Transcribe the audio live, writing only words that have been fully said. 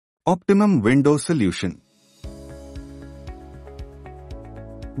Optimum Window Solution.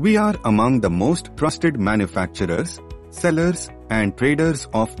 We are among the most trusted manufacturers, sellers, and traders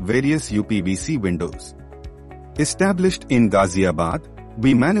of various UPVC windows. Established in Ghaziabad,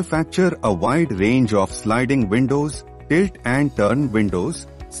 we manufacture a wide range of sliding windows, tilt and turn windows,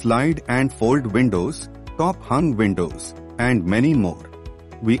 slide and fold windows, top-hung windows, and many more.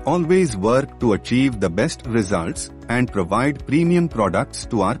 We always work to achieve the best results and provide premium products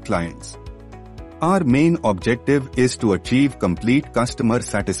to our clients. Our main objective is to achieve complete customer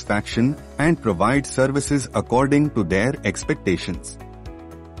satisfaction and provide services according to their expectations.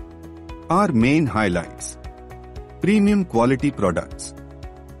 Our main highlights: premium quality products,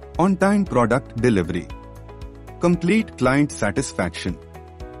 on-time product delivery, complete client satisfaction.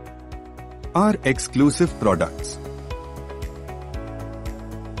 Our exclusive products.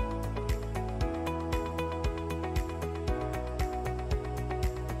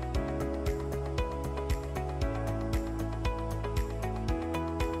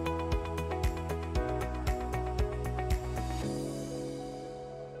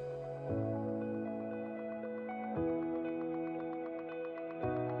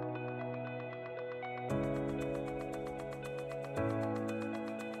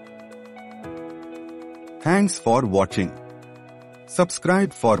 Thanks for watching.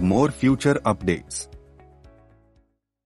 Subscribe for more future updates.